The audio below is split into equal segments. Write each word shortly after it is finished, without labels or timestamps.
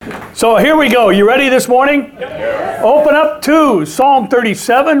So here we go. You ready this morning? Yes. Open up to Psalm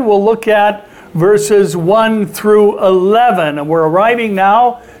 37. We'll look at verses 1 through 11. And we're arriving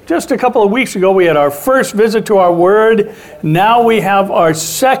now. Just a couple of weeks ago, we had our first visit to our Word. Now we have our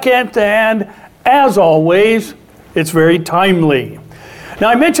second, and as always, it's very timely. Now,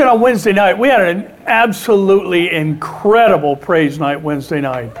 I mentioned on Wednesday night, we had an absolutely incredible praise night Wednesday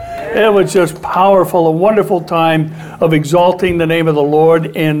night. It was just powerful, a wonderful time of exalting the name of the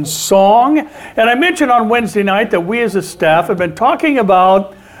Lord in song. And I mentioned on Wednesday night that we as a staff have been talking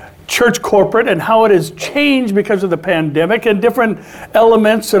about church corporate and how it has changed because of the pandemic and different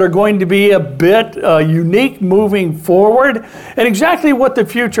elements that are going to be a bit unique moving forward and exactly what the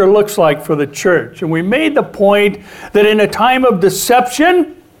future looks like for the church. And we made the point that in a time of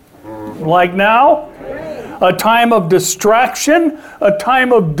deception, like now, a time of distraction, a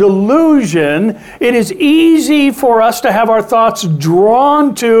time of delusion, it is easy for us to have our thoughts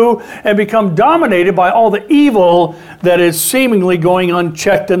drawn to and become dominated by all the evil that is seemingly going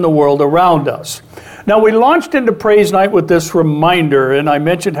unchecked in the world around us. Now, we launched into Praise Night with this reminder, and I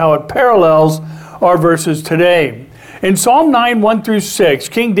mentioned how it parallels our verses today. In Psalm 9, 1 through 6,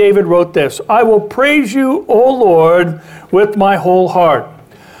 King David wrote this, "I will praise you, O Lord, with my whole heart.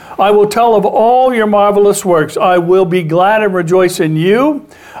 I will tell of all your marvelous works. I will be glad and rejoice in you.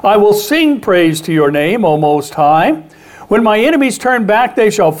 I will sing praise to your name, O Most High. When my enemies turn back,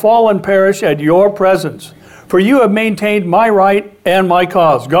 they shall fall and perish at your presence. For you have maintained my right and my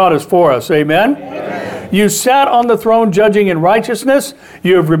cause." God is for us. Amen? Amen. "You sat on the throne judging in righteousness.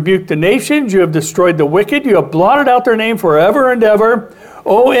 You have rebuked the nations. You have destroyed the wicked. You have blotted out their name forever and ever.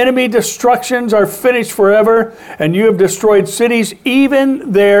 O enemy, destructions are finished forever, and you have destroyed cities.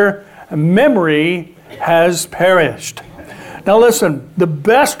 Even their memory has perished." Now listen, the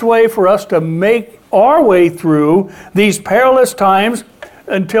best way for us to make our way through these perilous times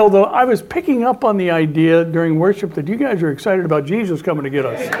I was picking up on the idea during worship that you guys are excited about Jesus coming to get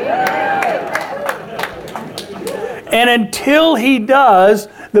us. And until he does,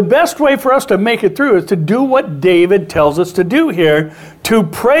 the best way for us to make it through is to do what David tells us to do here, to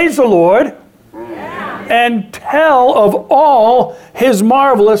praise the Lord and tell of all his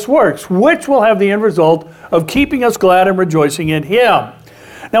marvelous works, which will have the end result of keeping us glad and rejoicing in him.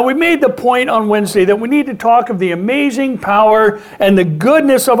 Now, we made the point on Wednesday that we need to talk of the amazing power and the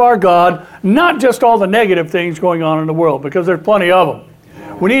goodness of our God, not just all the negative things going on in the world, because there's plenty of them.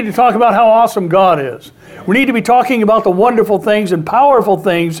 We need to talk about how awesome God is. We need to be talking about the wonderful things and powerful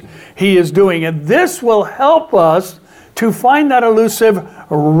things he is doing. And this will help us to find that elusive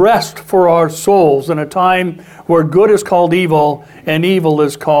rest for our souls in a time where good is called evil and evil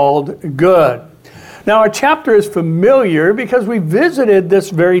is called good. Now, our chapter is familiar because we visited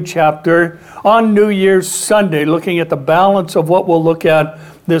this very chapter on New Year's Sunday, looking at the balance of what we'll look at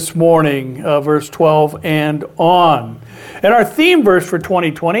this morning, verse 12 and on. And our theme verse for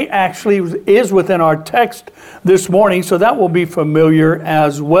 2020 actually is within our text this morning, so that will be familiar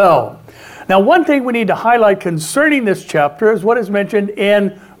as well. Now, one thing we need to highlight concerning this chapter is what is mentioned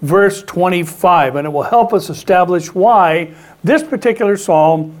in verse 25, and it will help us establish why this particular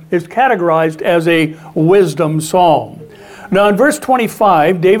psalm is categorized as a wisdom psalm. Now, in verse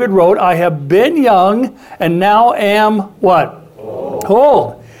 25, David wrote, "I have been young and now am" what?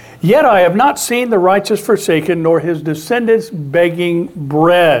 Old. "Yet I have not seen the righteous forsaken, nor his descendants begging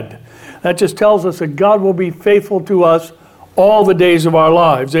bread." That just tells us that God will be faithful to us all the days of our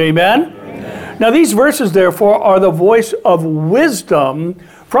lives. Amen? Amen. Now, these verses, therefore, are the voice of wisdom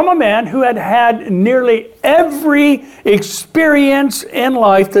from a man who had had nearly every experience in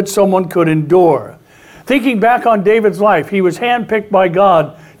life that someone could endure. Thinking back on David's life, he was handpicked by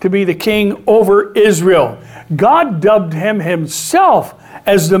God to be the king over Israel. God dubbed him himself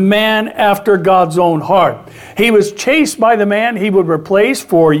as the man after God's own heart. He was chased by the man he would replace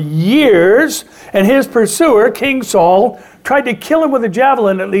for years, and his pursuer, King Saul, tried to kill him with a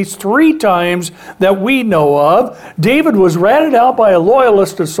javelin at least 3 times that we know of. David was ratted out by a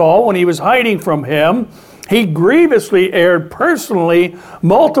loyalist to Saul when he was hiding from him. He grievously erred personally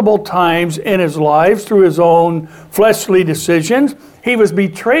multiple times in his life through his own fleshly decisions. He was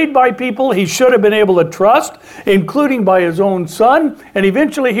betrayed by people he should have been able to trust, including by his own son, and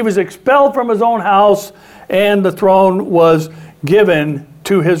eventually he was expelled from his own house, and the throne was given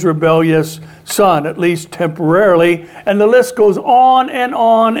to his rebellious son, at least temporarily. And the list goes on and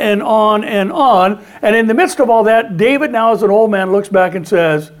on and on and on. And in the midst of all that, David now as an old man looks back and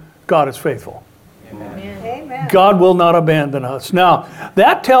says, God is faithful. Amen. God will not abandon us. Now,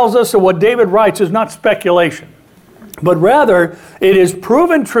 that tells us that what David writes is not speculation, but rather it is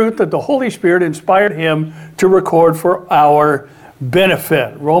proven truth that the Holy Spirit inspired him to record for our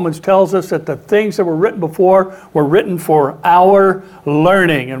benefit. Romans tells us that the things that were written before were written for our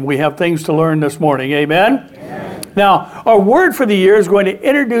learning, and we have things to learn this morning. Amen? Amen. Now, our word for the year is going to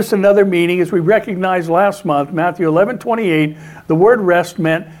introduce another meaning. As we recognized last month, Matthew 11:28, the word rest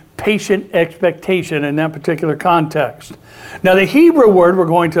meant patient expectation in that particular context. Now, the Hebrew word we're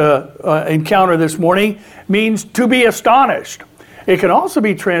going to encounter this morning means to be astonished. It can also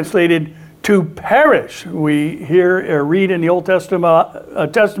be translated to perish. We hear or read in the Old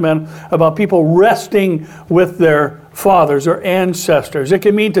Testament about people resting with their fathers or ancestors. It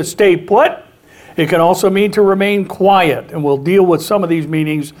can mean to stay put. It can also mean to remain quiet. And we'll deal with some of these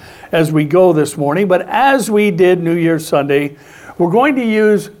meanings as we go this morning. But as we did New Year's Sunday, we're going to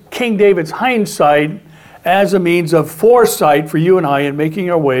use King David's hindsight as a means of foresight for you and I in making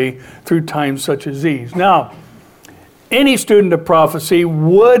our way through times such as these. Now, any student of prophecy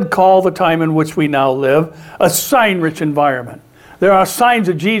would call the time in which we now live a sign-rich environment. There are signs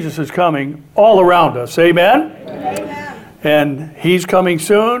that Jesus is coming all around us. Amen? Amen. And he's coming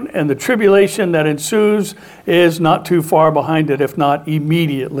soon, and the tribulation that ensues is not too far behind it, if not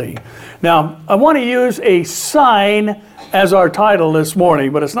immediately. Now, I want to use a sign as our title this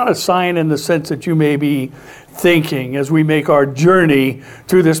morning, but it's not a sign in the sense that you may be thinking as we make our journey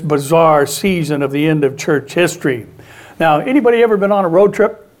through this bizarre season of the end of church history. Now, anybody ever been on a road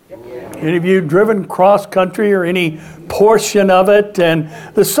trip? Any of you driven cross country or any portion of it? And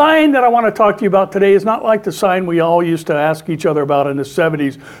the sign that I want to talk to you about today is not like the sign we all used to ask each other about in the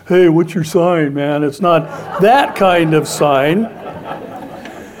 70s. Hey, what's your sign, man? It's not that kind of sign.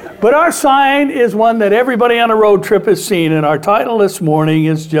 But our sign is one that everybody on a road trip has seen, and our title this morning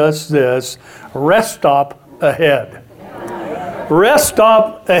is just this: Rest Stop Ahead. Rest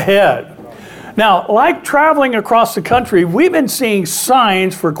Stop Ahead. Now, like traveling across the country, we've been seeing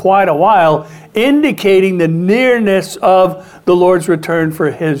signs for quite a while indicating the nearness of the Lord's return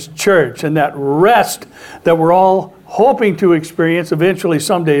for His church. And that rest that we're all hoping to experience eventually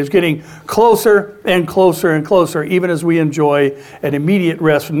someday is getting closer and closer and closer, even as we enjoy an immediate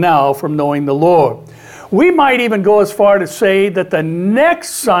rest now from knowing the Lord. We might even go as far to say that the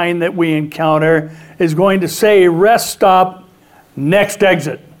next sign that we encounter is going to say, rest stop, next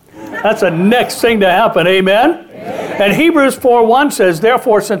exit. That's the next thing to happen, amen? And Hebrews 4:1 says,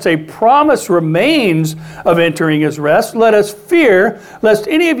 therefore, since a promise remains of entering His rest, let us fear lest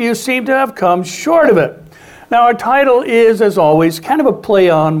any of you seem to have come short of it. Now, our title is, as always, kind of a play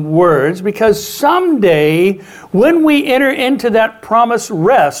on words, because someday when we enter into that promised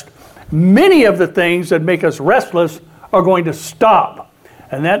rest, many of the things that make us restless are going to stop.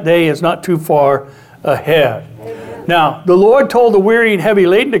 And that day is not too far ahead. Now, the Lord told the weary and heavy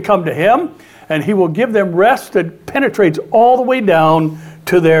laden to come to Him, and He will give them rest that penetrates all the way down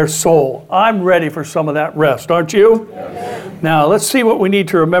to their soul. I'm ready for some of that rest, aren't you? Yes. Now, let's see what we need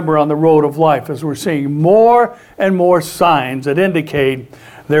to remember on the road of life as we're seeing more and more signs that indicate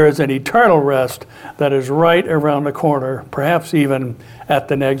there is an eternal rest that is right around the corner, perhaps even at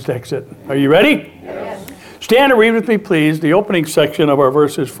the next exit. Are you ready? Yes. Stand and read with me, please, the opening section of our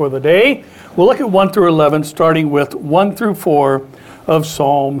verses for the day. We'll look at 1 through 11, starting with 1 through 4 of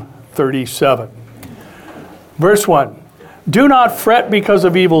Psalm 37. Verse 1. Do not fret because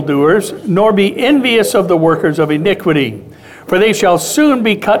of evildoers, nor be envious of the workers of iniquity, for they shall soon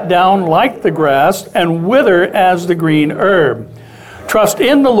be cut down like the grass and wither as the green herb. Trust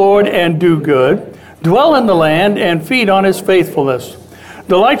in the Lord and do good. Dwell in the land and feed on His faithfulness.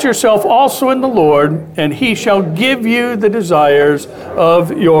 Delight yourself also in the Lord, and He shall give you the desires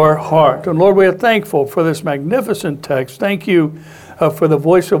of your heart. And Lord, we are thankful for this magnificent text. Thank you for the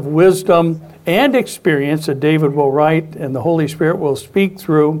voice of wisdom and experience that David will write and the Holy Spirit will speak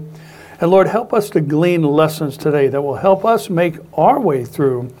through. And Lord, help us to glean lessons today that will help us make our way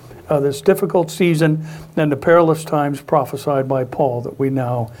through this difficult season and the perilous times prophesied by Paul that we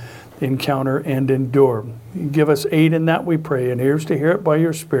now encounter and endure. Give us aid in that, we pray, and ears to hear it by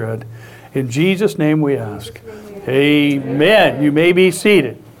your Spirit. In Jesus' name we ask. Amen. You may be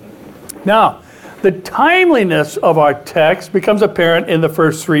seated. Now, the timeliness of our text becomes apparent in the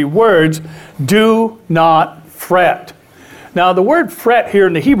first three words, do not fret. Now, the word fret here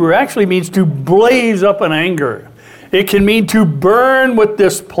in the Hebrew actually means to blaze up in anger. It can mean to burn with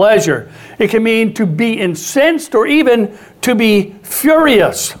displeasure. It can mean to be incensed or even to be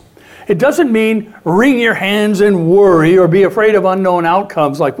furious. It doesn't mean wring your hands and worry or be afraid of unknown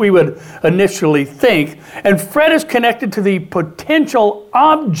outcomes like we would initially think. And fret is connected to the potential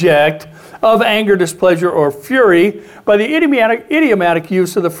object of anger, displeasure, or fury by the idiomatic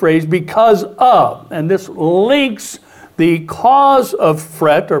use of the phrase because of. And this links the cause of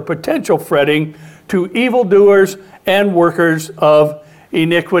fret or potential fretting to evildoers and workers of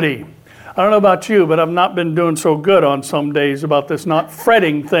iniquity. I don't know about you, but I've not been doing so good on some days about this not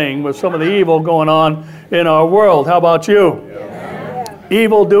fretting thing with some of the evil going on in our world. How about you? Yeah.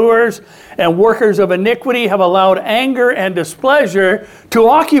 Evildoers and workers of iniquity have allowed anger and displeasure to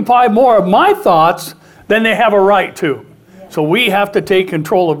occupy more of my thoughts than they have a right to. So we have to take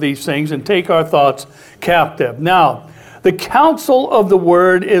control of these things and take our thoughts captive. Now, the counsel of the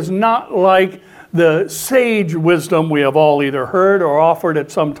word is not like the sage wisdom we have all either heard or offered at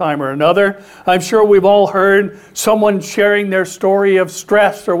some time or another. I'm sure we've all heard someone sharing their story of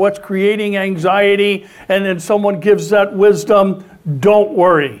stress or what's creating anxiety, and then someone gives that wisdom, don't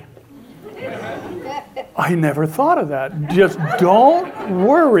worry. I never thought of that. Just don't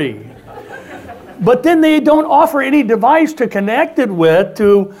worry. But then they don't offer any device to connect it with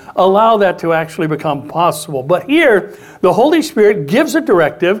to allow that to actually become possible. But here, the Holy Spirit gives a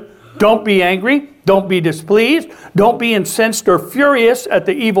directive. Don't be angry. Don't be displeased. Don't be incensed or furious at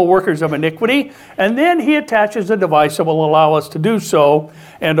the evil workers of iniquity. And then he attaches a device that will allow us to do so,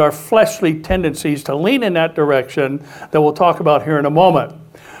 and our fleshly tendencies to lean in that direction that we'll talk about here in a moment.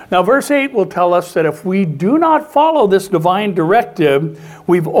 Now, verse 8 will tell us that if we do not follow this divine directive,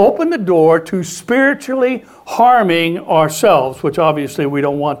 we've opened the door to spiritually harming ourselves, which obviously we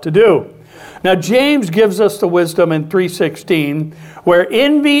don't want to do. Now, James gives us the wisdom in 3:16, where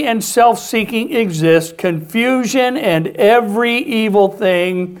envy and self-seeking exist, confusion and every evil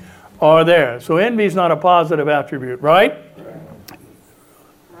thing are there. So envy is not a positive attribute, right?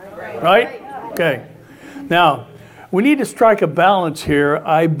 Right? Okay. Now, we need to strike a balance here,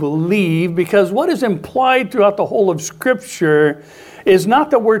 I believe, because what is implied throughout the whole of Scripture is not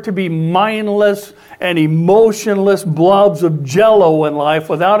that we're to be mindless and emotionless blobs of jello in life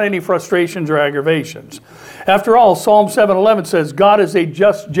without any frustrations or aggravations. After all, Psalm 7:11 says, God is a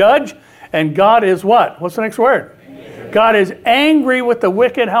just judge, and God is what? What's the next word? Angry. God is angry with the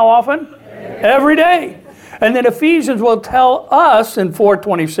wicked how often? Every day. And then Ephesians will tell us in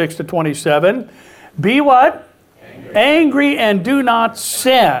 4:26 to 27, be what? Angry and do not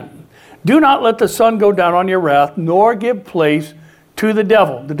sin. Do not let the sun go down on your wrath, nor give place to the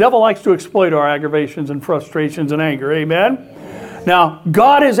devil. The devil likes to exploit our aggravations and frustrations and anger. Amen? Now,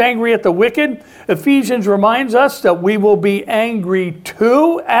 God is angry at the wicked. Ephesians reminds us that we will be angry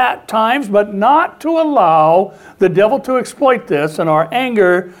too at times, but not to allow the devil to exploit this and our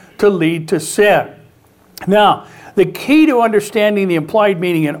anger to lead to sin. Now, the key to understanding the implied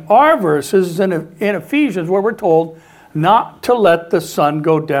meaning in our verses is in Ephesians, where we're told not to let the sun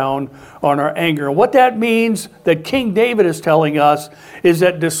go down on our anger. And what that means, that King David is telling us, is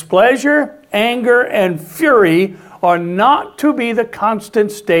that displeasure, anger, and fury are not to be the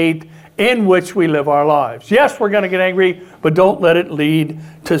constant state in which we live our lives. Yes, we're going to get angry, but don't let it lead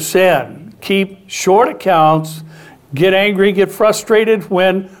to sin. Keep short accounts. Get angry, get frustrated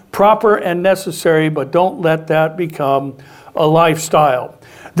when proper and necessary, but don't let that become a lifestyle.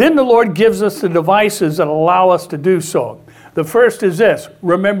 Then the Lord gives us the devices that allow us to do so. The first is this: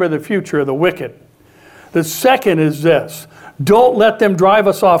 remember the future of the wicked. The second is this: don't let them drive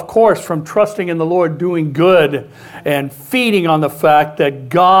us off course from trusting in the Lord, doing good, and feeding on the fact that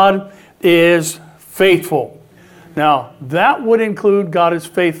God is faithful. Now, that would include God is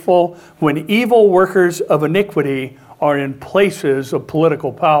faithful when evil workers of iniquity are in places of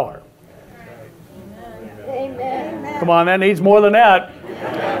political power. Amen. Come on, that needs more than that.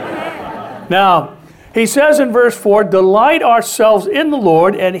 Now, he says in verse 4, delight ourselves in the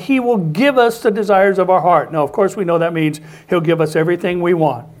Lord, and he will give us the desires of our heart. Now, of course, we know that means he'll give us everything we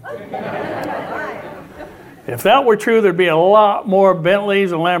want. If that were true, there'd be a lot more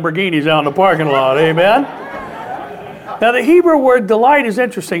Bentleys and Lamborghinis out in the parking lot. Amen? Now, the Hebrew word delight is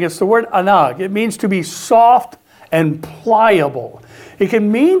interesting. It's the word anag. It means to be soft and pliable. It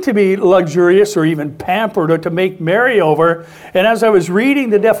can mean to be luxurious or even pampered or to make merry over. And as I was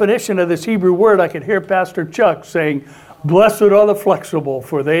reading the definition of this Hebrew word, I could hear Pastor Chuck saying, blessed are the flexible,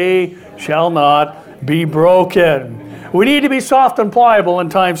 for they shall not be broken. We need to be soft and pliable in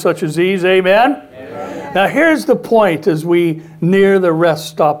times such as these. Amen? Amen. Now here's the point as we near the rest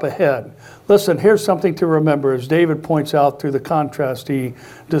stop ahead. Listen, here's something to remember as David points out through the contrast he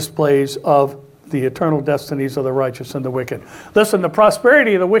displays of the eternal destinies of the righteous and the wicked. Listen, the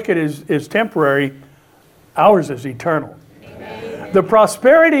prosperity of the wicked is temporary. Ours is eternal. Amen. The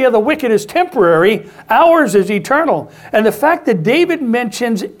prosperity of the wicked is temporary. Ours is eternal. And the fact that David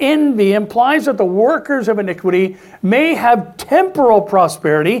mentions envy implies that the workers of iniquity may have temporal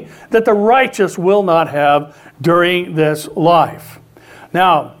prosperity that the righteous will not have during this life.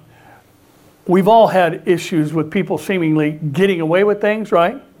 Now, we've all had issues with people seemingly getting away with things,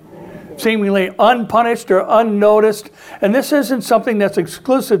 right? seemingly unpunished or unnoticed. And this isn't something that's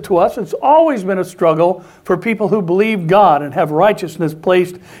exclusive to us. It's always been a struggle for people who believe God and have righteousness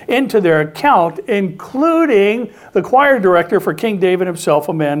placed into their account, including the choir director for King David himself,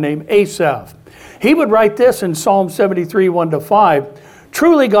 a man named Asaph. He would write this in Psalm 73, 1-5,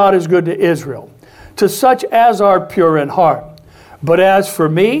 "Truly God is good to Israel, to such as are pure in heart. But as for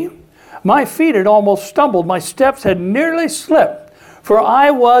me, my feet had almost stumbled, my steps had nearly slipped. For I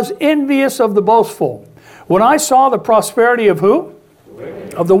was envious of the boastful, when I saw the prosperity of who?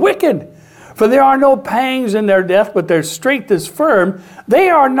 Of the wicked. For there are no pangs in their death, but their strength is firm. They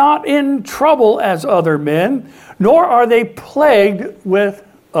are not in trouble as other men, nor are they plagued with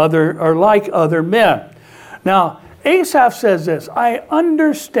like other men." Now, Asaph says this, "I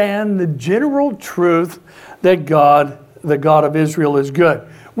understand the general truth that God, the God of Israel, is good."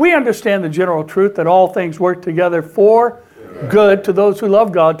 We understand the general truth that all things work together for good to those who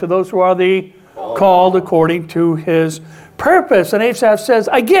love God, to those who are the called according to His purpose. And Asaph says,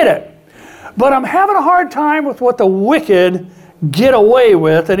 I get it, but I'm having a hard time with what the wicked get away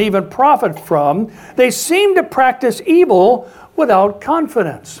with and even profit from. They seem to practice evil without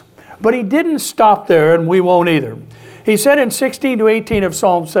confidence. But he didn't stop there, and we won't either. He said in 16-18 of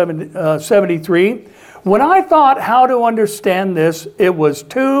Psalm 73, "When I thought how to understand this, it was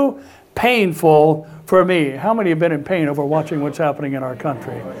too painful for me." How many have been in pain over watching what's happening in our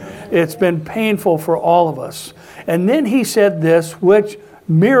country? It's been painful for all of us. And then he said this, which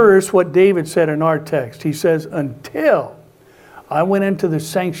mirrors what David said in our text. He says, "Until I went into the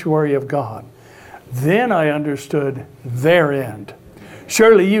sanctuary of God, then I understood their end.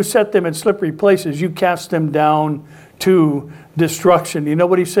 Surely you set them in slippery places. You cast them down to destruction." You know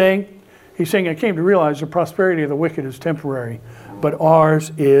what he's saying? He's saying, I came to realize the prosperity of the wicked is temporary, but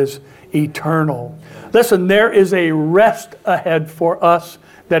ours is eternal. Listen, there is a rest ahead for us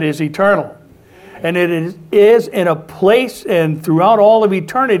that is eternal. And it is in a place, and throughout all of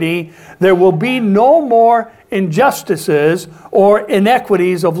eternity, there will be no more injustices or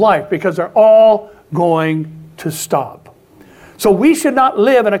inequities of life, because they're all going to stop. So we should not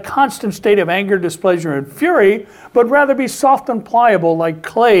live in a constant state of anger, displeasure, and fury, but rather be soft and pliable like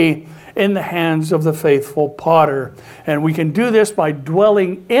clay in the hands of the faithful potter. And we can do this by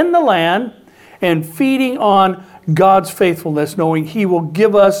dwelling in the land and feeding on God's faithfulness, knowing He will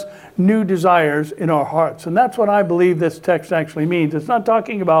give us new desires in our hearts. And that's what I believe this text actually means. It's not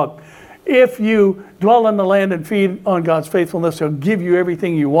talking about if you dwell in the land and feed on God's faithfulness, He'll give you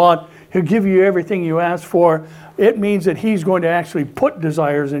everything you want. He'll give you everything you ask for. It means that He's going to actually put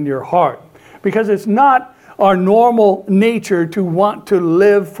desires in your heart. Because it's not our normal nature to want to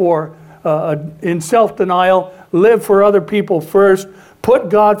live for in self-denial, live for other people first, put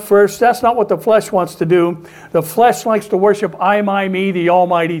God first. That's not what the flesh wants to do. The flesh likes to worship I, my, me, the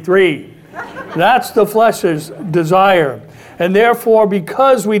almighty three. That's the flesh's desire. And therefore,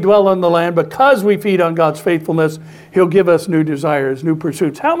 because we dwell on the land, because we feed on God's faithfulness, He'll give us new desires, new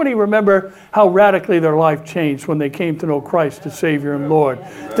pursuits. How many remember how radically their life changed when they came to know Christ as Savior and Lord?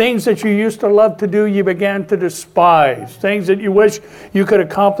 Things that you used to love to do, you began to despise. Things that you wish you could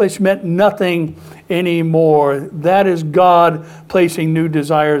accomplish meant nothing anymore. That is God placing new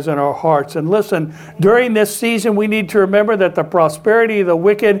desires in our hearts. And listen, during this season, we need to remember that the prosperity of the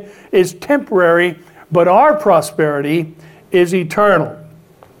wicked is temporary, but our prosperity is eternal.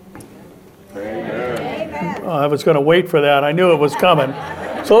 Amen. I was going to wait for that. I knew it was coming.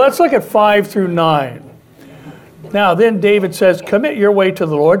 So let's look at 5-9. Now then David says, "Commit your way to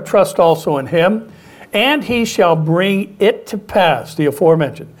the Lord, trust also in Him, and He shall bring it to pass," the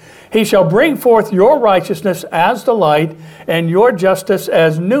aforementioned. "He shall bring forth your righteousness as the light, and your justice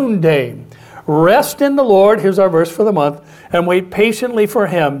as noonday. Rest in the Lord," here's our verse for the month, "and wait patiently for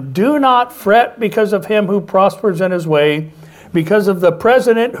Him. Do not fret because of him who prospers in his way, because of the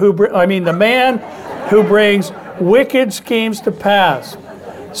the man who brings wicked schemes to pass.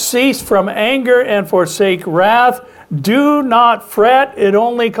 Cease from anger and forsake wrath. Do not fret, it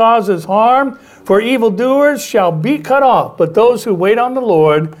only causes harm. For evildoers shall be cut off, but those who wait on the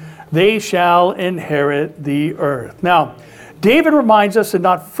Lord, they shall inherit the earth." Now, David reminds us that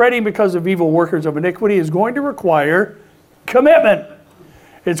not fretting because of evil workers of iniquity is going to require commitment.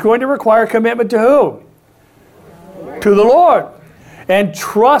 It's going to require commitment to who? To the Lord. And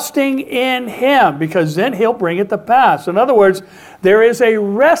trusting in Him, because then He'll bring it to pass. In other words, there is a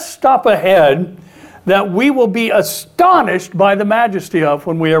rest stop ahead that we will be astonished by the majesty of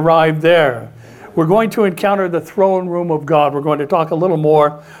when we arrive there. We're going to encounter the throne room of God. We're going to talk a little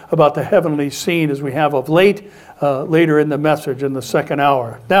more about the heavenly scene as we have of late, later in the message in the second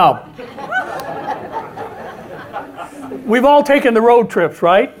hour. Now, we've all taken the road trips,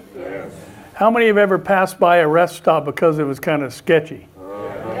 right? Yes. How many have ever passed by a rest stop because it was kind of sketchy?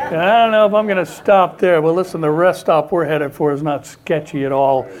 I don't know if I'm going to stop there. Well, listen, the rest stop we're headed for is not sketchy at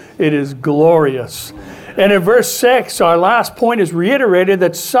all. It is glorious. And in verse 6, our last point is reiterated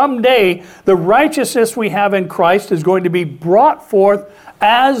that someday the righteousness we have in Christ is going to be brought forth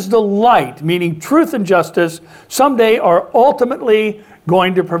as the light, meaning truth and justice, someday are ultimately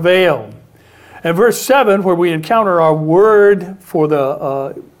going to prevail. And verse 7, where we encounter our word for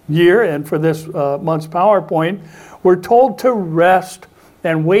the year and for this month's PowerPoint, we're told to rest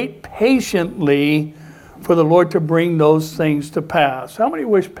and wait patiently for the Lord to bring those things to pass. How many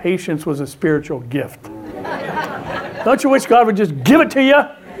wish patience was a spiritual gift? Don't you wish God would just give it to you?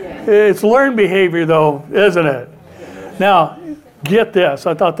 It's learned behavior though, isn't it? Now, get this.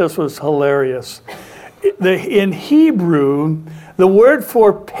 I thought this was hilarious. In Hebrew, the word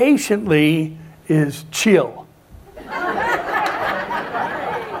for patiently is chill.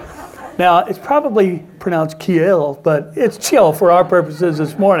 Now, it's probably pronounced kiel, but it's chill for our purposes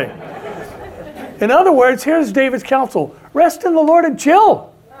this morning. In other words, here's David's counsel. Rest in the Lord and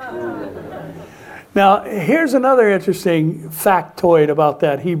chill. Now, here's another interesting factoid about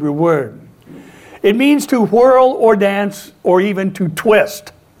that Hebrew word. It means to whirl or dance or even to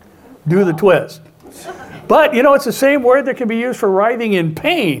twist. Do the twist. But, you know, it's the same word that can be used for writhing in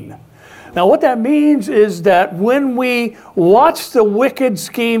pain. Now, what that means is that when we watch the wicked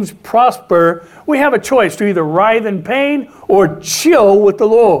schemes prosper, we have a choice to either writhe in pain or chill with the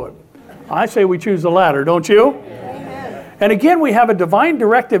Lord. I say we choose the latter, don't you? Amen. And again, we have a divine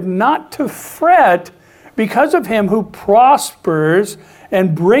directive not to fret because of him who prospers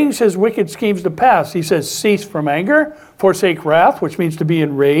and brings his wicked schemes to pass. He says, cease from anger, forsake wrath, which means to be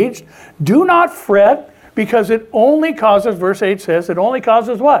enraged. Do not fret because it only causes, verse 8 says, it only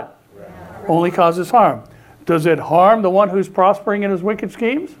causes what? Only causes harm. Does it harm the one who's prospering in his wicked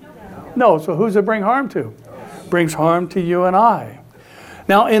schemes? No. So who's it bring harm to? Brings harm to you and I.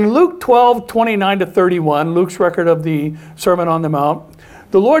 Now in Luke 12:29-31, Luke's record of the Sermon on the Mount,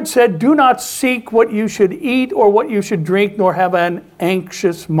 the Lord said, do not seek what you should eat or what you should drink, nor have an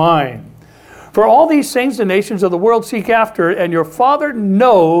anxious mind. For all these things the nations of the world seek after, and your Father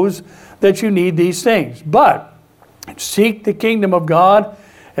knows that you need these things. But seek the kingdom of God,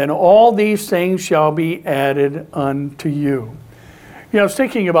 and all these things shall be added unto you. You know, I was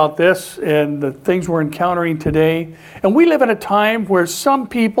thinking about this and the things we're encountering today. And we live in a time where some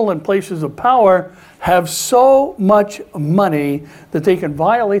people in places of power have so much money that they can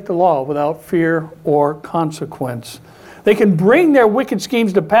violate the law without fear or consequence. They can bring their wicked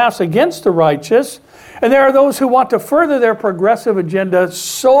schemes to pass against the righteous. And there are those who want to further their progressive agenda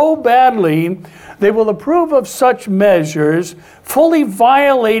so badly they will approve of such measures, fully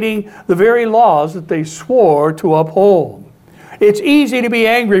violating the very laws that they swore to uphold. It's easy to be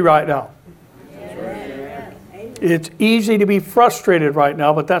angry right now. It's easy to be frustrated right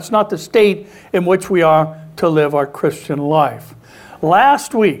now, but that's not the state in which we are to live our Christian life.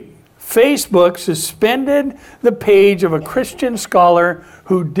 Last week, Facebook suspended the page of a Christian scholar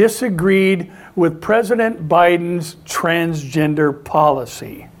who disagreed with President Biden's transgender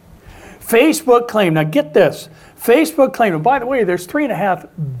policy. Facebook claimed, now get this, Facebook claimed, and by the way, there's 3.5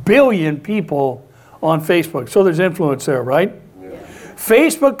 billion people on Facebook, so there's influence there, right? Yeah.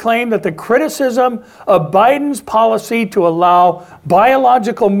 Facebook claimed that the criticism of Biden's policy to allow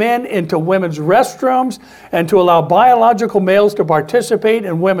biological men into women's restrooms and to allow biological males to participate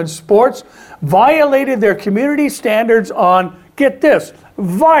in women's sports violated their community standards on, get this,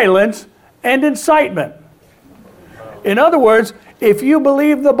 violence and incitement. In other words, if you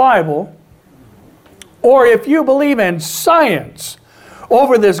believe the Bible, or if you believe in science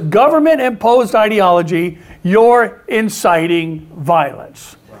over this government-imposed ideology, you're inciting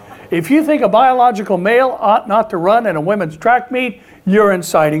violence. If you think a biological male ought not to run in a women's track meet, you're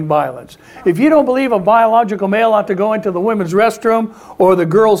inciting violence. If you don't believe a biological male ought to go into the women's restroom or the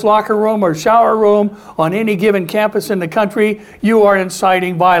girls' locker room or shower room on any given campus in the country, you are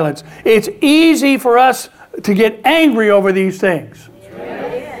inciting violence. It's easy for us to get angry over these things.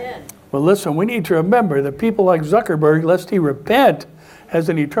 Well, listen, we need to remember that people like Zuckerberg, lest he repent, has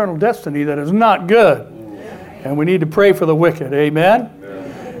an eternal destiny that is not good. And we need to pray for the wicked. Amen?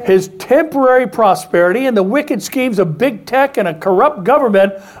 His temporary prosperity and the wicked schemes of big tech and a corrupt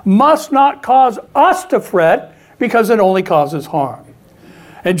government must not cause us to fret, because it only causes harm.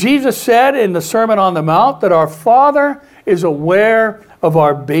 And Jesus said in the Sermon on the Mount that our Father is aware of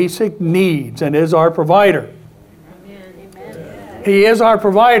our basic needs and is our provider. Amen. He is our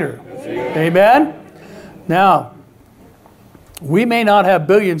provider. Amen? Now, we may not have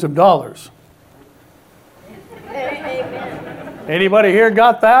billions of dollars. Anybody here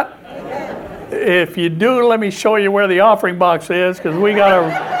got that? If you do, let me show you where the offering box is, because we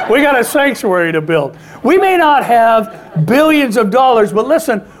got a sanctuary to build. We may not have billions of dollars, but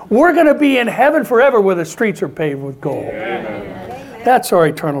listen, we're going to be in heaven forever where the streets are paved with gold. Amen. That's our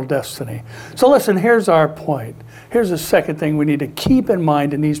eternal destiny. So listen, here's our point. Here's the second thing we need to keep in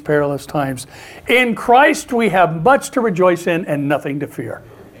mind in these perilous times. In Christ we have much to rejoice in and nothing to fear.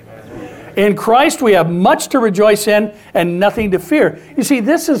 In Christ we have much to rejoice in and nothing to fear. You see,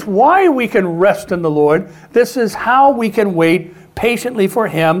 this is why we can rest in the Lord. This is how we can wait patiently for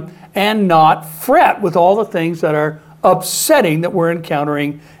Him and not fret with all the things that are upsetting that we're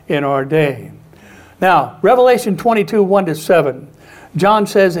encountering in our day. Now, Revelation 22, 1-7. John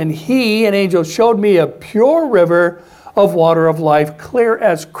says, "And He, an angel, showed me a pure river of water of life, clear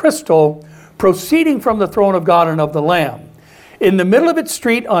as crystal, proceeding from the throne of God and of the Lamb. In the middle of its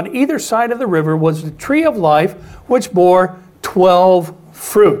street, on either side of the river, was the tree of life, which bore 12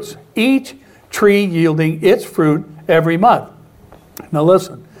 fruits, each tree yielding its fruit every month." Now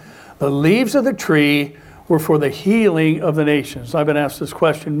listen, the leaves of the tree were for the healing of the nations. I've been asked this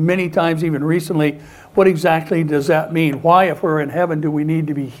question many times, even recently. What exactly does that mean? Why, if we're in heaven, do we need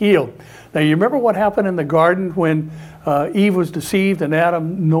to be healed? Now, you remember what happened in the garden when Eve was deceived and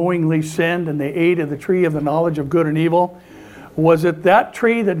Adam knowingly sinned and they ate of the tree of the knowledge of good and evil? Was it that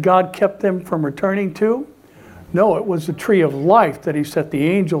tree that God kept them from returning to? No, it was the tree of life that He set the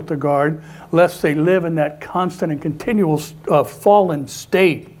angel to guard, lest they live in that constant and continual fallen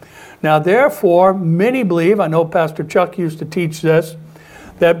state. Now, therefore, many believe, I know Pastor Chuck used to teach this,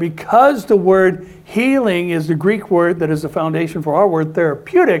 that because the word healing is the Greek word that is the foundation for our word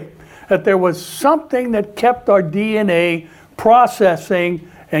therapeutic, that there was something that kept our DNA processing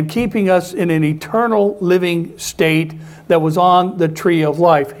and keeping us in an eternal living state that was on the tree of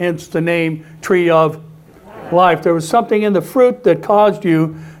life, hence the name Tree of Life. There was something in the fruit that caused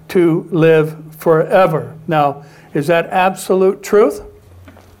you to live forever. Now, is that absolute truth?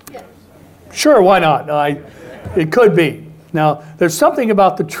 Yes. Sure, why not? It could be. Now, there's something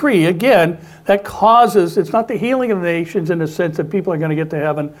about the tree, again, that causes, it's not the healing of the nations in the sense that people are going to get to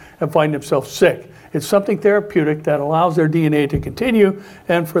heaven and find themselves sick. It's something therapeutic that allows their DNA to continue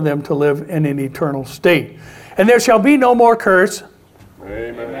and for them to live in an eternal state. "And there shall be no more curse.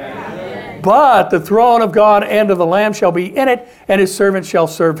 Amen. But the throne of God and of the Lamb shall be in it, and His servants shall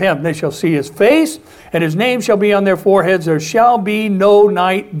serve Him. They shall see His face, and His name shall be on their foreheads. There shall be no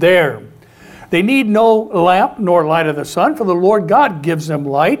night there. They need no lamp nor light of the sun, for the Lord God gives them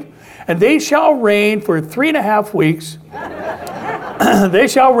light. And they shall reign for 3.5 weeks. They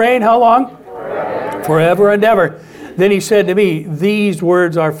shall reign how long? Forever and ever. Then He said to me, these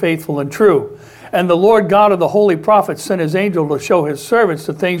words are faithful and true. And the Lord God of the holy prophets sent His angel to show His servants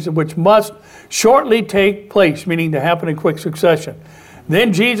the things which must shortly take place," meaning to happen in quick succession.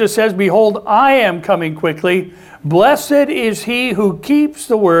 Then Jesus says, "Behold, I am coming quickly. Blessed is he who keeps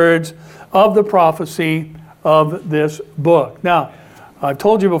the words of the prophecy of this book." Now, I've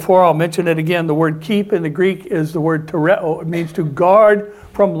told you before, I'll mention it again. The word keep in the Greek is the word tereo. It means to guard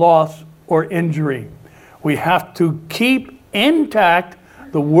from loss or injury. We have to keep intact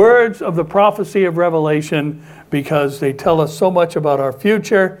the words of the prophecy of Revelation because they tell us so much about our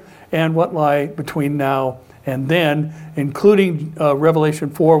future and what lie between now and then, including Revelation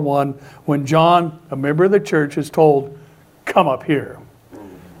 4:1, when John, a member of the church, is told, "Come up here."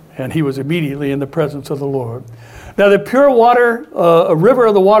 And he was immediately in the presence of the Lord. Now, the pure water, a river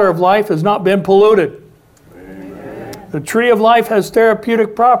of the water of life, has not been polluted. Amen. The tree of life has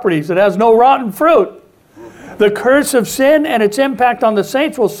therapeutic properties. It has no rotten fruit. The curse of sin and its impact on the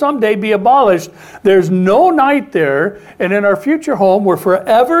saints will someday be abolished. There's no night there, and in our future home, we're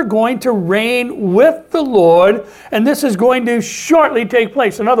forever going to reign with the Lord, and this is going to shortly take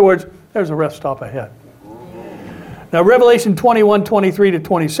place. In other words, there's a rest stop ahead. Now, Revelation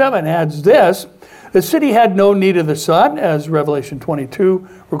 21:23-27 adds this: "The city had no need of the sun," as Revelation 22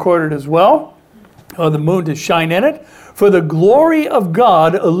 recorded as well, "or the moon to shine in it, for the glory of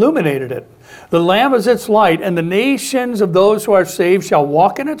God illuminated it. The Lamb is its light, and the nations of those who are saved shall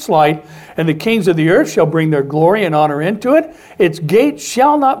walk in its light, and the kings of the earth shall bring their glory and honor into it. Its gates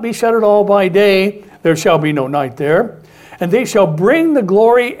shall not be shut at all by day, there shall be no night there. And they shall bring the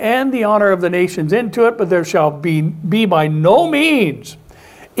glory and the honor of the nations into it, but there shall be by no means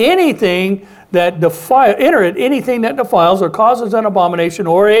anything that anything that defiles or causes an abomination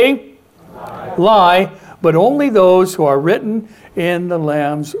or a lie, but only those who are written in the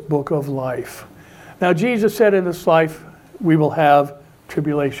Lamb's book of life." Now, Jesus said in this life we will have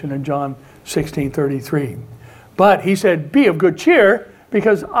tribulation in John 16:33. But He said, "Be of good cheer,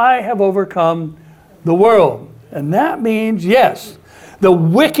 because I have overcome the world." And that means, yes, the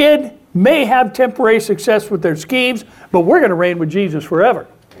wicked may have temporary success with their schemes, but we're going to reign with Jesus forever.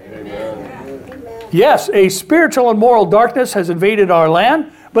 Amen. Yes, a spiritual and moral darkness has invaded our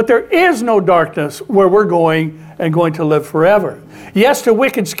land, but there is no darkness where we're going and going to live forever. Yes, the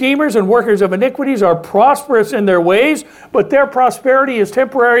wicked schemers and workers of iniquities are prosperous in their ways, but their prosperity is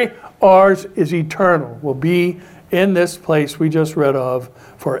temporary. Ours is eternal. We'll be in this place we just read of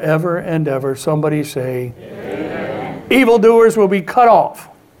forever and ever. Somebody say, amen. Evildoers will be cut off.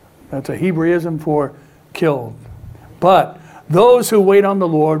 That's a Hebraism for killed. But those who wait on the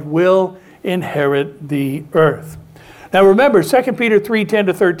Lord will inherit the earth. Now remember, 2 Peter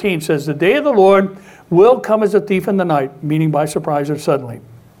 3:10-13 says, the day of the Lord will come as a thief in the night, meaning by surprise or suddenly,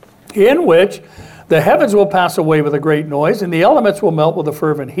 in which the heavens will pass away with a great noise, and the elements will melt with a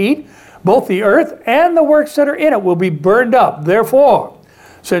fervent heat. Both the earth and the works that are in it will be burned up. Therefore,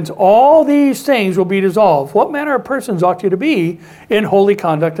 since all these things will be dissolved, what manner of persons ought you to be in holy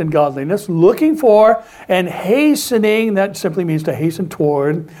conduct and godliness, looking for and hastening, that simply means to hasten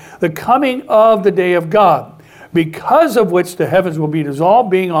toward, the coming of the day of God, because of which the heavens will be dissolved,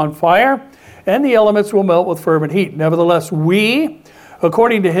 being on fire, and the elements will melt with fervent heat. Nevertheless, we,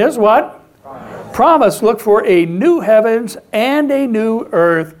 according to his what? Promise, look for a new heavens and a new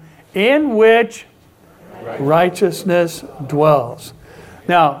earth in which righteousness dwells.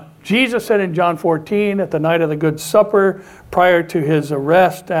 Now, Jesus said in John 14, at the night of the Good Supper, prior to his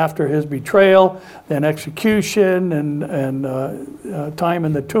arrest, after his betrayal, then execution, and time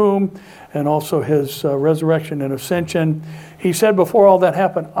in the tomb, and also his resurrection and ascension, he said before all that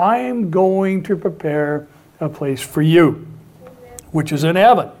happened, I'm going to prepare a place for you, which is in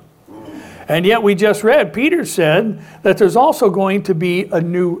heaven. And yet we just read, Peter said that there's also going to be a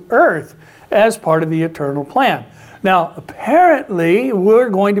new earth as part of the eternal plan. Now, apparently, we're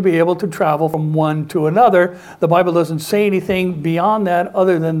going to be able to travel from one to another. The Bible doesn't say anything beyond that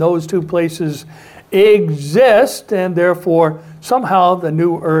other than those two places exist, and therefore, somehow the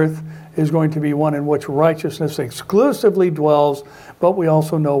new earth is going to be one in which righteousness exclusively dwells, but we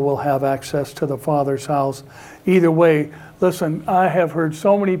also know we'll have access to the Father's house. Either way, listen, I have heard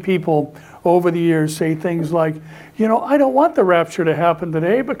so many people over the years say things like, you know, I don't want the rapture to happen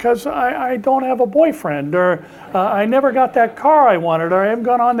today because I don't have a boyfriend, or I never got that car I wanted, or I haven't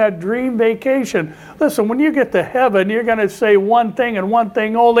gone on that dream vacation. Listen, when you get to heaven, you're going to say one thing and one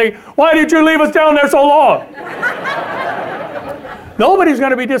thing only, why did you leave us down there so long? Nobody's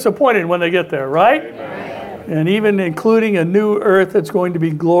going to be disappointed when they get there, right? Amen. And even including a new earth that's going to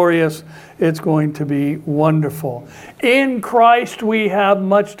be glorious, it's going to be wonderful. In Christ we have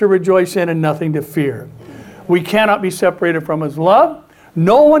much to rejoice in and nothing to fear. We cannot be separated from his love.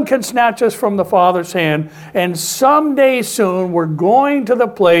 No one can snatch us from the Father's hand. And someday soon we're going to the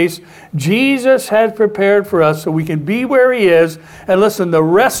place Jesus has prepared for us so we can be where he is. And listen, the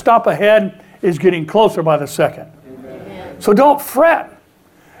rest stop ahead is getting closer by the second. So don't fret.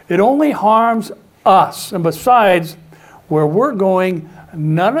 It only harms us. And besides, where we're going,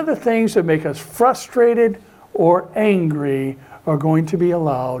 none of the things that make us frustrated or angry are going to be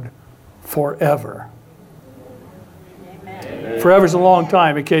allowed forever. Amen. Forever's a long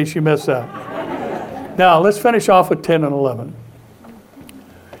time, in case you missed that. Now, let's finish off with 10 and 11.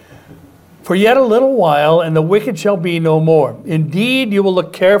 For yet a little while, and the wicked shall be no more. Indeed, you will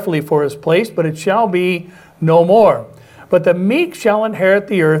look carefully for his place, but it shall be no more. But the meek shall inherit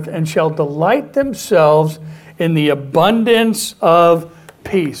the earth and shall delight themselves in the abundance of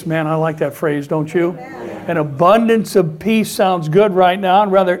peace. Man, I like that phrase, don't you? An abundance of peace sounds good right now.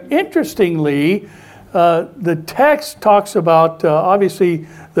 And rather interestingly, the text talks about, obviously,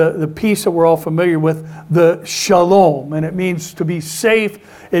 the peace that we're all familiar with, the shalom. And it means to be safe.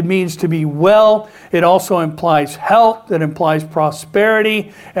 It means to be well. It also implies health. It implies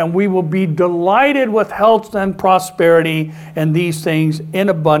prosperity. And we will be delighted with health and prosperity and these things in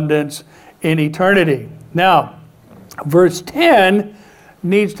abundance in eternity. Now, verse 10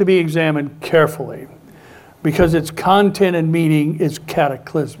 needs to be examined carefully because its content and meaning is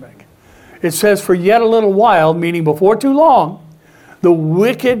cataclysmic. It says, for yet a little while, meaning before too long, the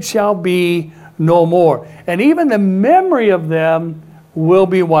wicked shall be no more. And even the memory of them will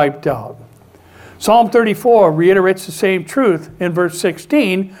be wiped out. Psalm 34 reiterates the same truth in verse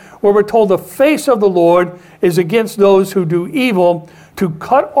 16, where we're told the face of the Lord is against those who do evil, to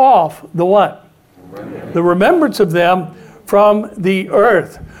cut off the what? The remembrance of them from the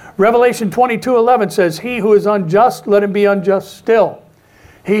earth. Revelation 22:11 says, he who is unjust, let him be unjust still.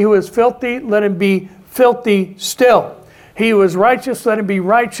 He who is filthy, let him be filthy still. He who is righteous, let him be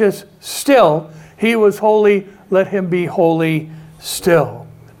righteous still. He who is holy, let him be holy still.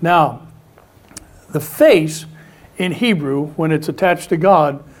 Now, the face in Hebrew, when it's attached to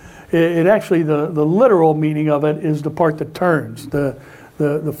God, It actually, the literal meaning of it is the part that turns,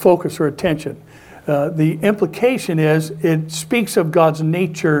 the focus or attention. The implication is it speaks of God's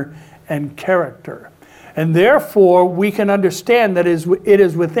nature and character. And therefore, we can understand that it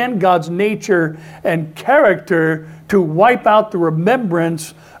is within God's nature and character to wipe out the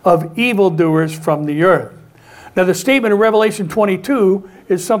remembrance of evildoers from the earth. Now, the statement in Revelation 22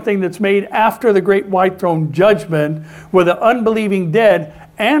 is something that's made after the great white throne judgment, where the unbelieving dead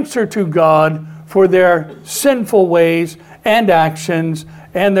answer to God for their sinful ways and actions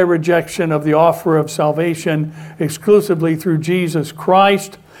and their rejection of the offer of salvation exclusively through Jesus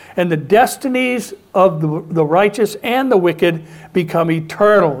Christ. And the destinies of the righteous and the wicked become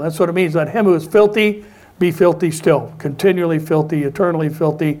eternal. That's what it means. Let him who is filthy be filthy still. Continually filthy, eternally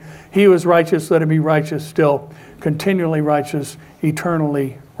filthy. He who is righteous, let him be righteous still. Continually righteous,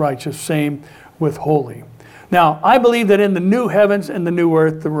 eternally righteous. Same with holy. Now, I believe that in the new heavens and the new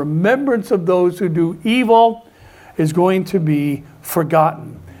earth, the remembrance of those who do evil is going to be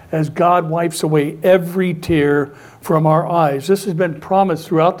forgotten as God wipes away every tear from our eyes. This has been promised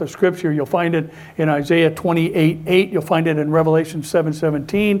throughout the scripture. You'll find it in Isaiah 28:8. You'll find it in Revelation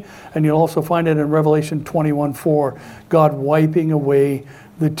 7:17. And you'll also find it in Revelation 21:4. God wiping away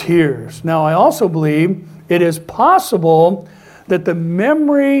the tears. Now, I also believe it is possible that the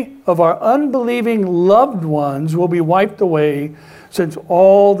memory of our unbelieving loved ones will be wiped away, since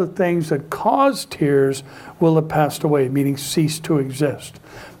all the things that cause tears will have passed away, meaning cease to exist.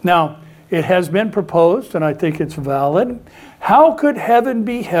 Now, it has been proposed, and I think it's valid. How could heaven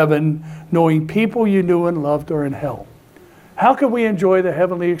be heaven knowing people you knew and loved are in hell? How could we enjoy the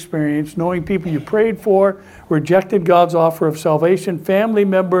heavenly experience knowing people you prayed for, rejected God's offer of salvation, family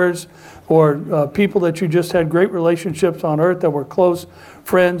members, or people that you just had great relationships on earth that were close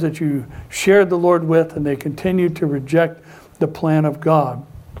friends that you shared the Lord with, and they continued to reject the plan of God?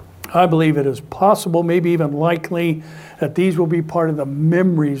 I believe it is possible, maybe even likely, that these will be part of the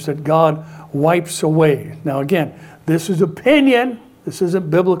memories that God wipes away. Now again, this is opinion. This isn't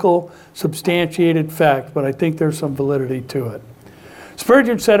biblical, substantiated fact, but I think there's some validity to it.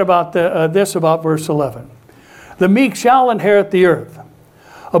 Spurgeon said about this about verse 11. The meek shall inherit the earth.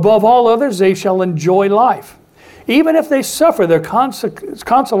 Above all others, they shall enjoy life. Even if they suffer, their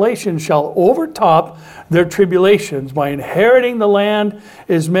consolation shall overtop their tribulations. By inheriting the land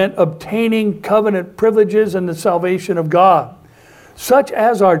is meant obtaining covenant privileges and the salvation of God. Such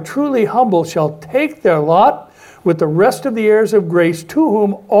as are truly humble shall take their lot with the rest of the heirs of grace, to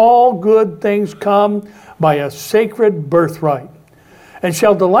whom all good things come by a sacred birthright, and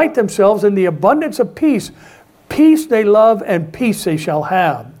shall delight themselves in the abundance of peace. Peace they love, and peace they shall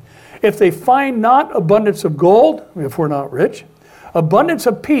have. If they find not abundance of gold, if we're not rich, abundance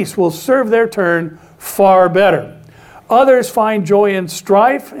of peace will serve their turn far better. Others find joy in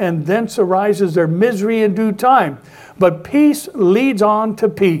strife, and thence arises their misery in due time. But peace leads on to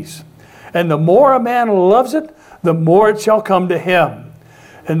peace. And the more a man loves it, the more it shall come to him.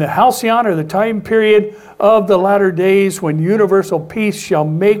 In the halcyon, or the time period of the latter days, when universal peace shall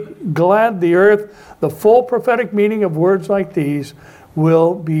make glad the earth, the full prophetic meaning of words like these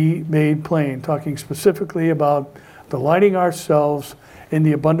will be made plain, talking specifically about delighting ourselves in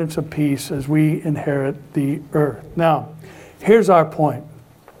the abundance of peace as we inherit the earth. Now, here's our point.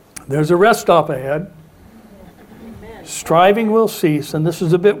 There's a rest stop ahead. Striving will cease, and this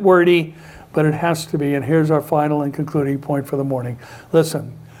is a bit wordy, but it has to be, and here's our final and concluding point for the morning.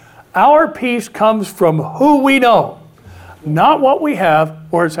 Listen, our peace comes from who we know, not what we have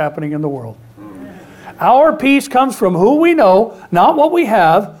or is happening in the world. Our peace comes from who we know, not what we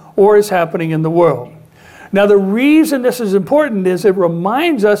have or is happening in the world. Now, the reason this is important is it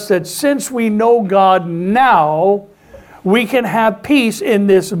reminds us that since we know God now, we can have peace in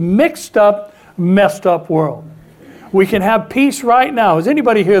this mixed up, messed up world. We can have peace right now. Is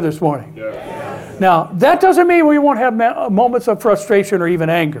anybody here this morning? Yes. Now, that doesn't mean we won't have moments of frustration or even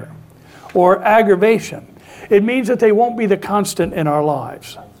anger or aggravation. It means that they won't be the constant in our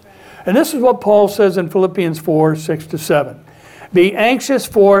lives. And this is what Paul says in Philippians 4:6-7. Be anxious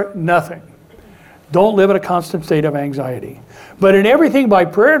for nothing. Don't live in a constant state of anxiety. But in everything by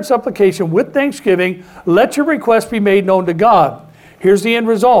prayer and supplication with thanksgiving, let your requests be made known to God. Here's the end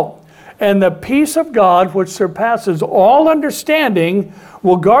result. And the peace of God, which surpasses all understanding,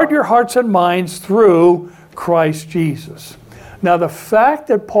 will guard your hearts and minds through Christ Jesus. Now, the fact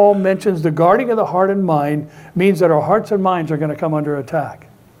that Paul mentions the guarding of the heart and mind means that our hearts and minds are going to come under attack,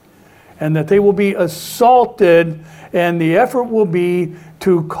 and that they will be assaulted, and the effort will be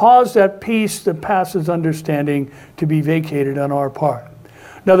to cause that peace that passes understanding to be vacated on our part.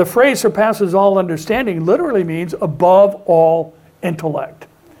 Now, the phrase surpasses all understanding literally means above all intellect.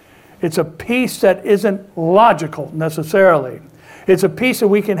 It's a peace that isn't logical necessarily. It's a peace that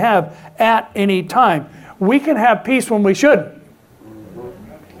we can have at any time. We can have peace when we shouldn't.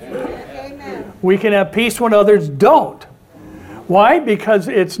 Amen. We can have peace when others don't. Why? Because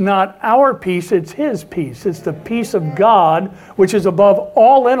it's not our peace, it's His peace. It's the peace of God, which is above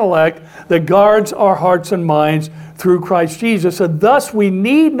all intellect, that guards our hearts and minds through Christ Jesus. And thus we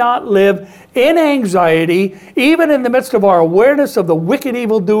need not live in anxiety, even in the midst of our awareness of the wicked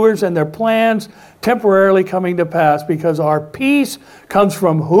evildoers and their plans temporarily coming to pass, because our peace comes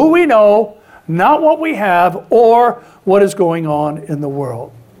from who we know, not what we have or what is going on in the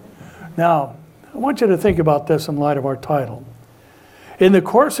world. Now, I want you to think about this in light of our title. In the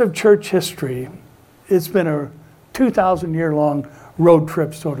course of church history, it's been a 2,000-year-long road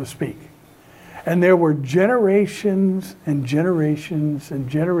trip, so to speak. And there were generations and generations and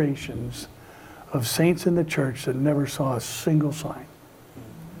generations of saints in the church that never saw a single sign.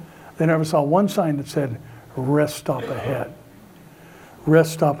 They never saw one sign that said, rest stop ahead.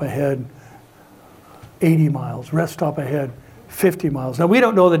 Rest stop ahead 80 miles. Rest stop ahead 50 miles. Now, we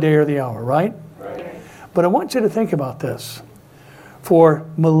don't know the day or the hour, right? But I want you to think about this. For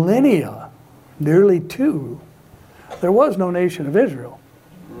millennia, nearly 2, there was no nation of Israel.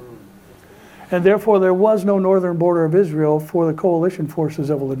 And therefore there was no northern border of Israel for the coalition forces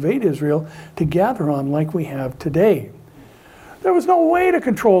that will invade Israel to gather on like we have today. There was no way to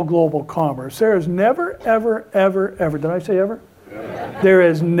control global commerce. There has never, ever, ever, ever, did I say ever? Yeah. There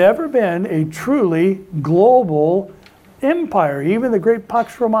has never been a truly global empire. Even the great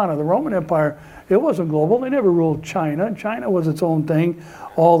Pax Romana, the Roman Empire, it wasn't global. They never ruled China. China was its own thing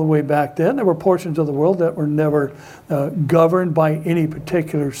all the way back then. There were portions of the world that were never governed by any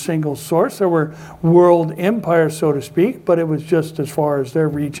particular single source. There were world empires, so to speak, but it was just as far as their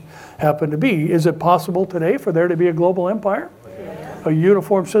reach happened to be. Is it possible today for there to be a global empire? A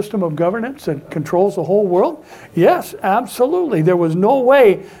uniform system of governance that controls the whole world? Yes, absolutely. There was no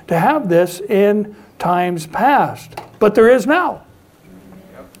way to have this in times past, but there is now.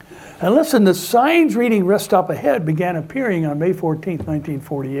 And listen, the signs reading Rest Stop Ahead began appearing on May 14th,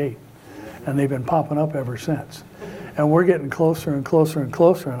 1948. And they've been popping up ever since. And we're getting closer and closer and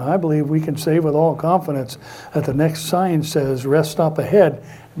closer. And I believe we can say with all confidence that the next sign says, Rest Stop Ahead,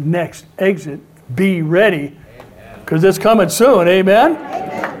 next exit, be ready. Because it's coming soon, amen?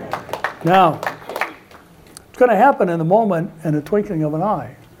 Amen? Now, it's going to happen in a moment, in the twinkling of an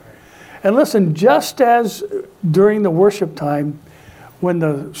eye. And listen, just as during the worship time, when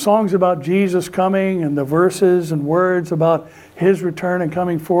the songs about Jesus coming and the verses and words about His return and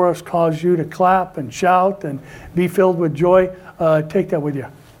coming for us cause you to clap and shout and be filled with joy, take that with you.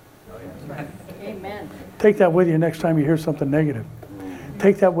 Amen. Take that with you next time you hear something negative.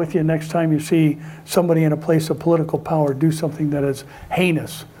 Take that with you next time you see somebody in a place of political power do something that is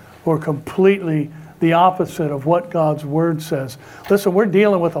heinous or completely the opposite of what God's Word says. Listen, we're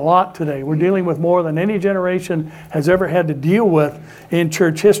dealing with a lot today. We're dealing with more than any generation has ever had to deal with in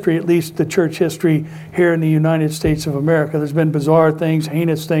church history, at least the church history here in the United States of America. There's been bizarre things,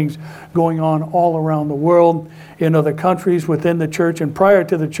 heinous things going on all around the world, in other countries, within the church, and prior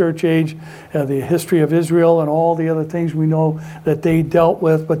to the church age, the history of Israel and all the other things we know that they dealt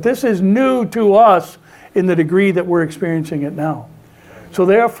with. But this is new to us in the degree that we're experiencing it now. So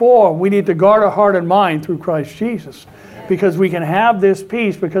therefore, we need to guard our heart and mind through Christ Jesus, because we can have this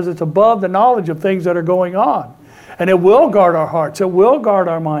peace because it's above the knowledge of things that are going on. And it will guard our hearts. It will guard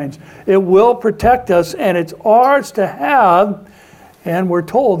our minds. It will protect us, and it's ours to have. And we're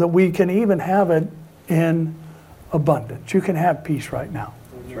told that we can even have it in abundance. You can have peace right now.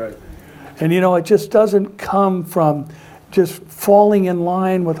 That's right. And you know, it just doesn't come from just falling in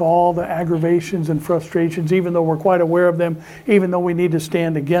line with all the aggravations and frustrations, even though we're quite aware of them, even though we need to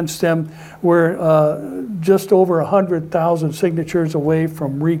stand against them. We're just over 100,000 signatures away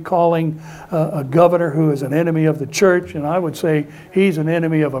from recalling a governor who is an enemy of the church, and I would say he's an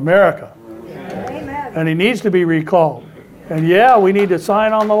enemy of America. Amen. And he needs to be recalled. And yeah, we need to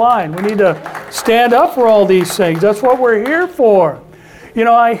sign on the line. We need to stand up for all these things. That's what we're here for. You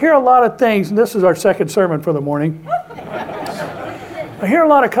know, I hear a lot of things, and this is our second sermon for the morning. I hear a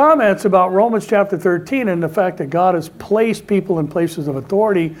lot of comments about Romans chapter 13 and the fact that God has placed people in places of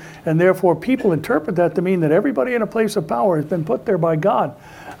authority, and therefore people interpret that to mean that everybody in a place of power has been put there by God.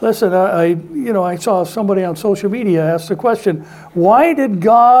 Listen, I saw somebody on social media ask the question, why did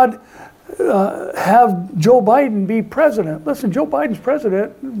God have Joe Biden be president? Listen, Joe Biden's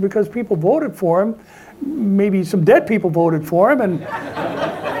president because people voted for him. Maybe some dead people voted for him, and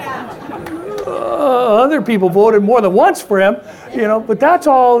other people voted more than once for him, but that's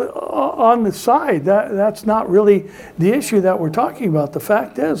all on the side. That's not really the issue that we're talking about. The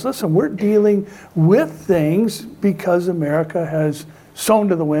fact is, listen, we're dealing with things because America has sown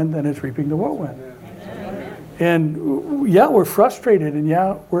to the wind and is reaping the whirlwind. And yeah, we're frustrated, and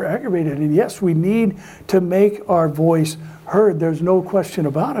yeah, we're aggravated, and yes, we need to make our voice heard. There's no question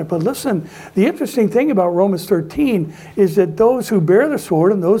about it. But listen, the interesting thing about Romans 13 is that those who bear the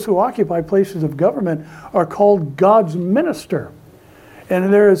sword and those who occupy places of government are called God's minister.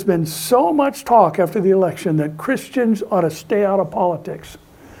 And there has been so much talk after the election that Christians ought to stay out of politics.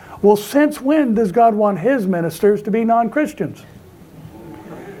 Well, since when does God want his ministers to be non-Christians?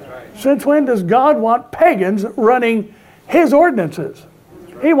 Since when does God want pagans running his ordinances?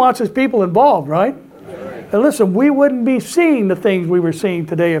 He wants his people involved, right? And listen, we wouldn't be seeing the things we were seeing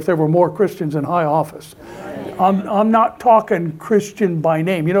today if there were more Christians in high office. I'm not talking Christian by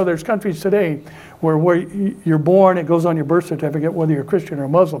name. There's countries today where you're born, it goes on your birth certificate whether you're Christian or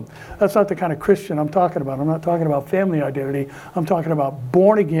Muslim. That's not the kind of Christian I'm talking about. I'm not talking about family identity. I'm talking about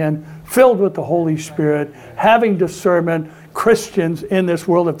born again, filled with the Holy Spirit, having discernment, Christians in this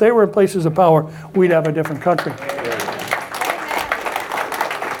world. If they were in places of power, we'd have a different country.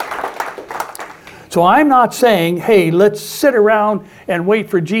 So I'm not saying, hey, let's sit around and wait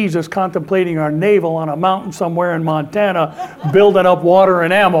for Jesus contemplating our navel on a mountain somewhere in Montana, building up water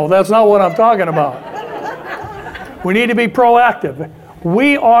and ammo. That's not what I'm talking about. We need to be proactive.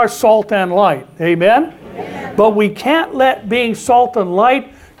 We are salt and light. Amen? Amen. But we can't let being salt and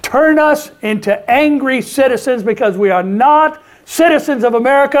light turn us into angry citizens, because we are not citizens of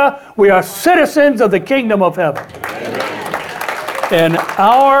America. We are citizens of the kingdom of heaven. Amen. And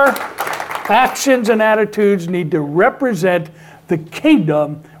our actions and attitudes need to represent the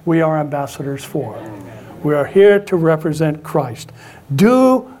kingdom we are ambassadors for. We are here to represent Christ.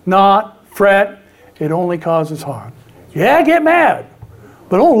 Do not fret. It only causes harm. Yeah, get mad,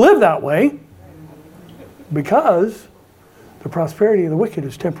 but don't live that way, because the prosperity of the wicked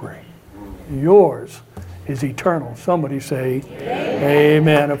is temporary. Yours is eternal. Somebody say, Amen.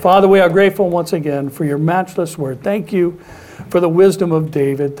 Amen. And Father, we are grateful once again for your matchless word. Thank you for the wisdom of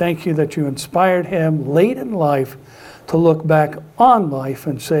David. Thank you that you inspired him late in life to look back on life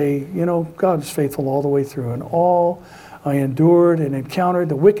and say, God is faithful all the way through. And all I endured and encountered,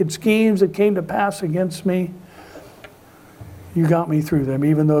 the wicked schemes that came to pass against me, you got me through them,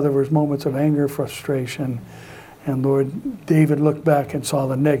 even though there was moments of anger, frustration. And Lord, David looked back and saw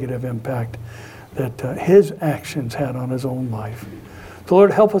the negative impact that his actions had on his own life. So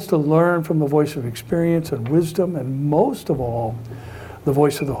Lord, help us to learn from the voice of experience and wisdom, and most of all, the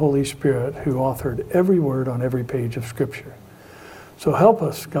voice of the Holy Spirit, who authored every word on every page of Scripture. So help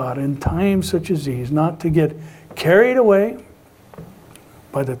us, God, in times such as these, not to get carried away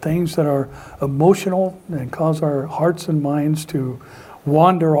by the things that are emotional and cause our hearts and minds to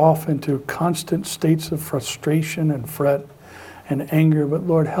wander off into constant states of frustration and fret and anger. But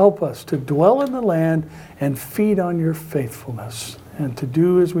Lord, help us to dwell in the land and feed on your faithfulness, and to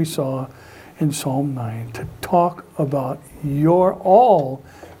do as we saw in Psalm 9, to talk about all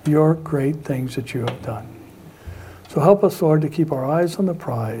your great things that you have done. So help us, Lord, to keep our eyes on the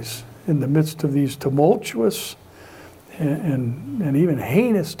prize in the midst of these tumultuous and even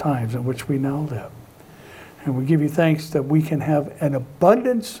heinous times in which we now live. And we give you thanks that we can have an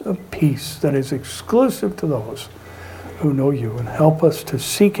abundance of peace that is exclusive to those who know you. And help us to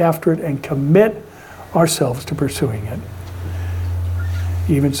seek after it and commit ourselves to pursuing it.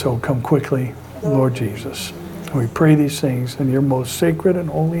 Even so, come quickly, Lord Jesus. We pray these things in your most sacred and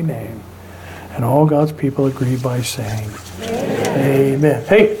holy name. And all God's people agree by saying, Amen. Amen.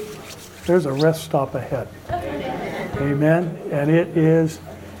 Hey, there's a rest stop ahead. Amen. And it is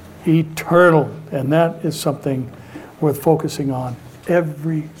eternal. And that is something worth focusing on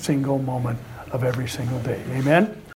every single moment of every single day. Amen.